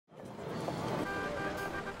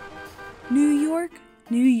New York,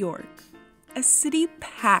 New York, a city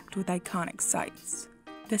packed with iconic sights.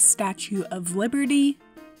 The Statue of Liberty,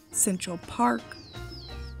 Central Park,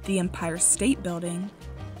 the Empire State Building,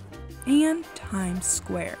 and Times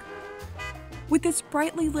Square. With its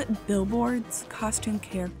brightly lit billboards, costume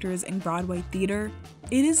characters, and Broadway theater,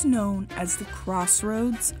 it is known as the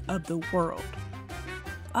crossroads of the world.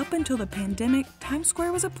 Up until the pandemic, Times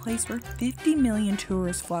Square was a place where 50 million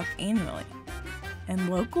tourists flocked annually, and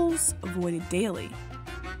locals avoided daily.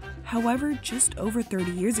 However, just over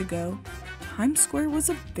 30 years ago, Times Square was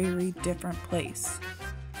a very different place.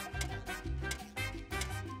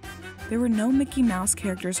 There were no Mickey Mouse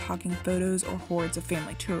characters hawking photos or hordes of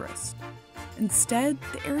family tourists. Instead,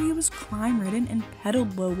 the area was crime-ridden and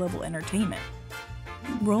peddled low-level entertainment.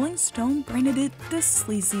 Rolling Stone branded it the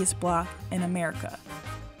sleaziest block in America.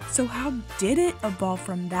 So how did it evolve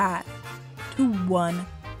from that to one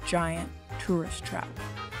giant tourist trap?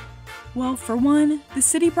 Well, for one, the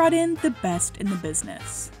city brought in the best in the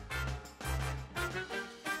business.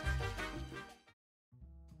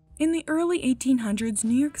 In the early 1800s,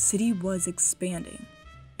 New York City was expanding.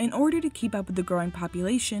 In order to keep up with the growing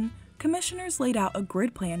population, commissioners laid out a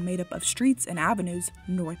grid plan made up of streets and avenues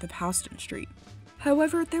north of Houston Street.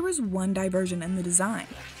 However, there was one diversion in the design.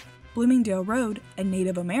 Bloomingdale Road, a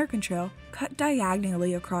Native American trail, cut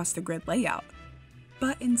diagonally across the grid layout.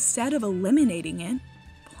 But instead of eliminating it,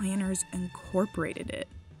 planners incorporated it.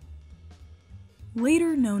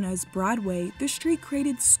 Later known as Broadway, the street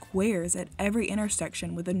created squares at every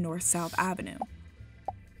intersection with a north-south avenue.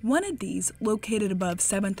 One of these, located above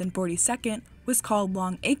 7th and 42nd, was called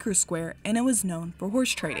Long Acre Square, and it was known for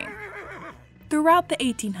horse trading. Throughout the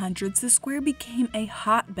 1800s, the square became a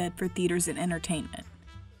hotbed for theaters and entertainment.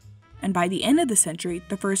 And by the end of the century,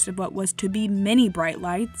 the first of what was to be many bright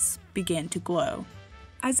lights began to glow.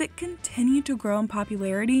 As it continued to grow in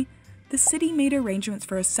popularity, the city made arrangements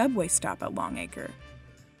for a subway stop at Long Acre.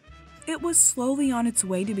 It was slowly on its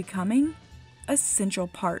way to becoming a central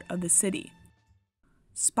part of the city.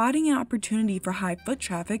 Spotting an opportunity for high foot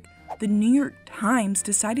traffic, the New York Times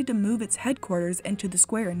decided to move its headquarters into the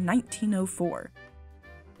square in 1904.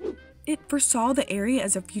 It foresaw the area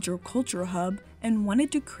as a future cultural hub and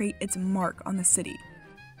wanted to create its mark on the city.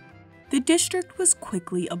 The district was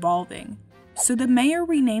quickly evolving, so the mayor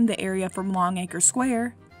renamed the area from Long Acre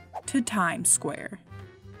Square to Times Square.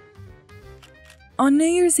 On New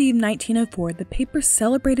Year's Eve 1904, the paper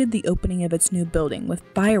celebrated the opening of its new building with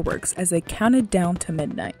fireworks as they counted down to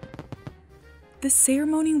midnight. The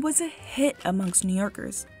ceremony was a hit amongst New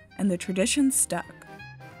Yorkers, and the tradition stuck.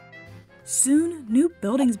 Soon, new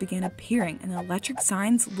buildings began appearing and electric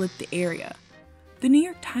signs lit the area. The New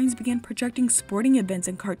York Times began projecting sporting events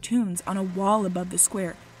and cartoons on a wall above the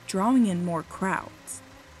square, drawing in more crowds.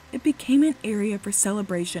 It became an area for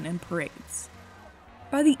celebration and parades.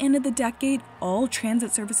 By the end of the decade, all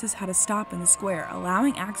transit services had to stop in the square,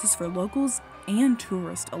 allowing access for locals and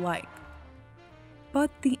tourists alike.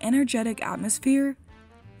 But the energetic atmosphere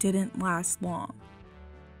didn't last long.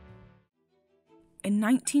 In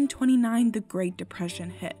 1929, the Great Depression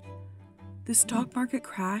hit. The stock market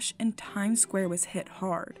crashed and Times Square was hit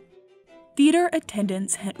hard. Theater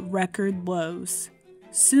attendance hit record lows.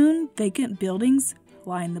 Soon, vacant buildings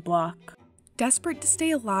lined the block. Desperate to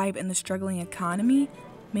stay alive in the struggling economy,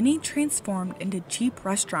 many transformed into cheap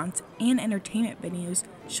restaurants and entertainment venues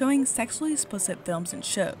showing sexually explicit films and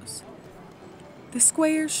shows. The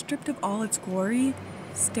square, stripped of all its glory,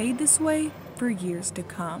 stayed this way for years to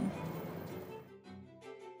come.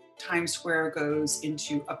 Times Square goes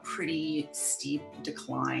into a pretty steep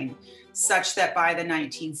decline, such that by the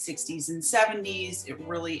 1960s and 70s, it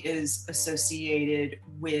really is associated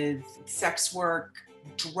with sex work,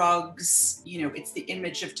 drugs. It's the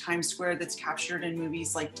image of Times Square that's captured in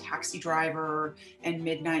movies like Taxi Driver and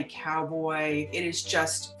Midnight Cowboy. It is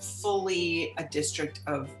just fully a district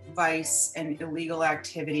of vice and illegal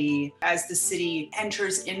activity. As the city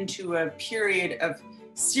enters into a period of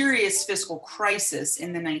serious fiscal crisis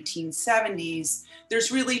in the 1970s,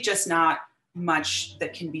 there's really just not much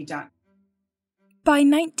that can be done. By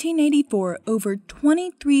 1984, over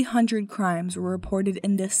 2,300 crimes were reported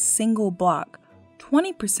in this single block,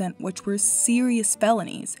 20% which were serious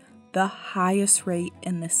felonies, the highest rate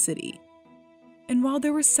in the city. And while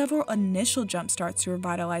there were several initial jumpstarts to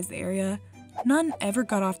revitalize the area, none ever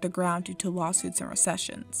got off the ground due to lawsuits and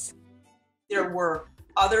recessions. There were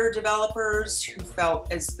other developers who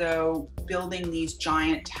felt as though building these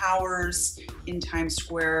giant towers in Times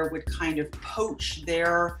Square would kind of poach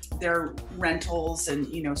their rentals and,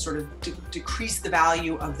 sort of decrease the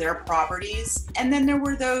value of their properties. And then there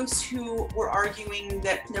were those who were arguing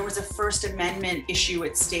that there was a First Amendment issue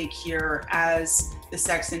at stake here as the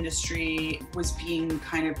sex industry was being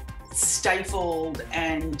kind of stifled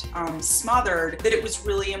and smothered, that it was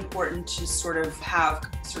really important to sort of have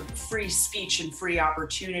sort of free speech and free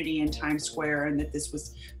opportunity in Times Square, and that this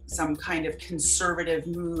was some kind of conservative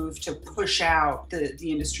move to push out the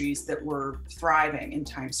industries that were thriving in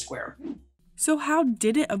Times Square. So how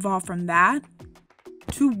did it evolve from that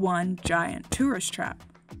to one giant tourist trap?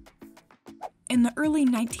 In the early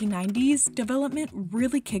 1990s, development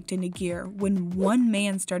really kicked into gear when one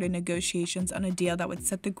man started negotiations on a deal that would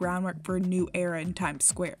set the groundwork for a new era in Times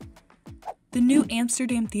Square. The new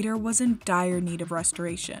Amsterdam Theater was in dire need of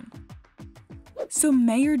restoration. So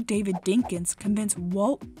Mayor David Dinkins convinced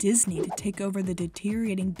Walt Disney to take over the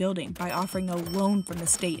deteriorating building by offering a loan from the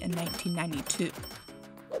state in 1992.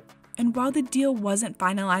 And while the deal wasn't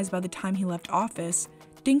finalized by the time he left office,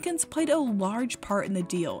 Dinkins played a large part in the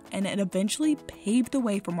deal, and it eventually paved the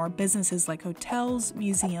way for more businesses like hotels,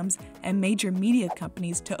 museums, and major media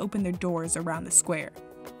companies to open their doors around the square.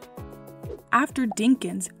 After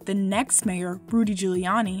Dinkins, the next mayor, Rudy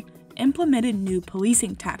Giuliani, implemented new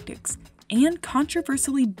policing tactics and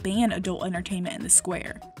controversially banned adult entertainment in the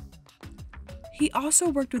square. He also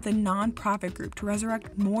worked with a non-profit group to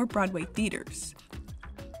resurrect more Broadway theaters.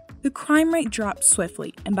 The crime rate dropped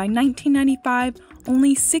swiftly, and by 1995,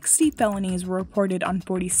 only 60 felonies were reported on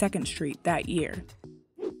 42nd Street that year.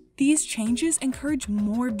 These changes encouraged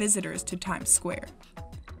more visitors to Times Square.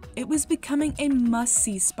 It was becoming a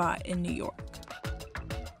must-see spot in New York.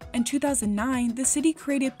 In 2009, the city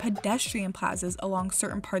created pedestrian plazas along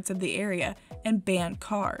certain parts of the area and banned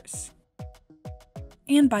cars.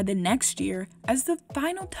 And by the next year, as the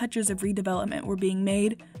final touches of redevelopment were being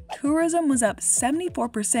made, tourism was up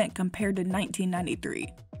 74% compared to 1993,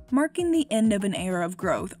 marking the end of an era of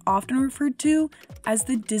growth often referred to as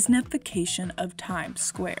the Disneyfication of Times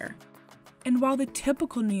Square. And while the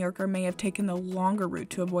typical New Yorker may have taken the longer route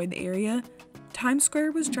to avoid the area, Times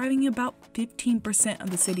Square was driving about 15% of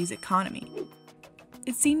the city's economy.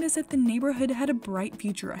 It seemed as if the neighborhood had a bright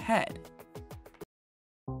future ahead.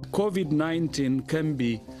 COVID-19 can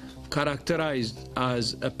be characterized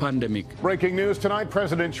as a pandemic. Breaking news tonight,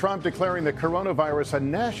 President Trump declaring the coronavirus a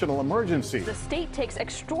national emergency. The state takes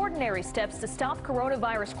extraordinary steps to stop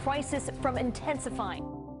coronavirus crisis from intensifying.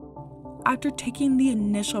 After taking the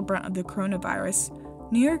initial brunt of the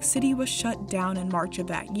coronavirus, New York City was shut down in March of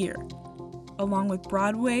that year, along with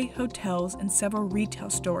Broadway, hotels, and several retail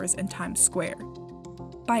stores in Times Square.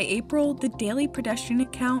 By April, the daily pedestrian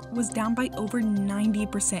count was down by over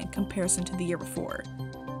 90% in comparison to the year before.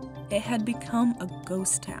 It had become a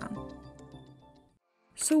ghost town.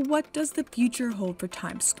 So what does the future hold for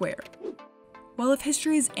Times Square? Well, if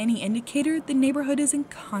history is any indicator, the neighborhood is in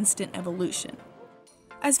constant evolution.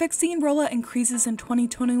 As vaccine rollout increases in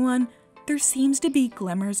 2021, there seems to be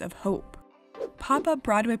glimmers of hope. Pop-up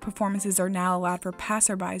Broadway performances are now allowed for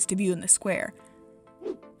passerbys to view in the square,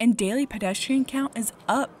 and daily pedestrian count is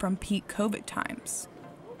up from peak COVID times.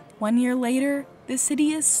 1 year later, the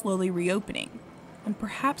city is slowly reopening, and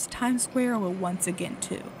perhaps Times Square will once again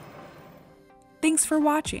too. Thanks for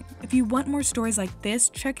watching. If you want more stories like this,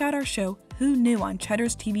 check out our show, Who Knew, on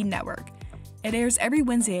Cheddar's TV network. It airs every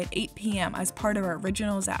Wednesday at 8 p.m. as part of our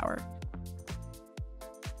Originals Hour.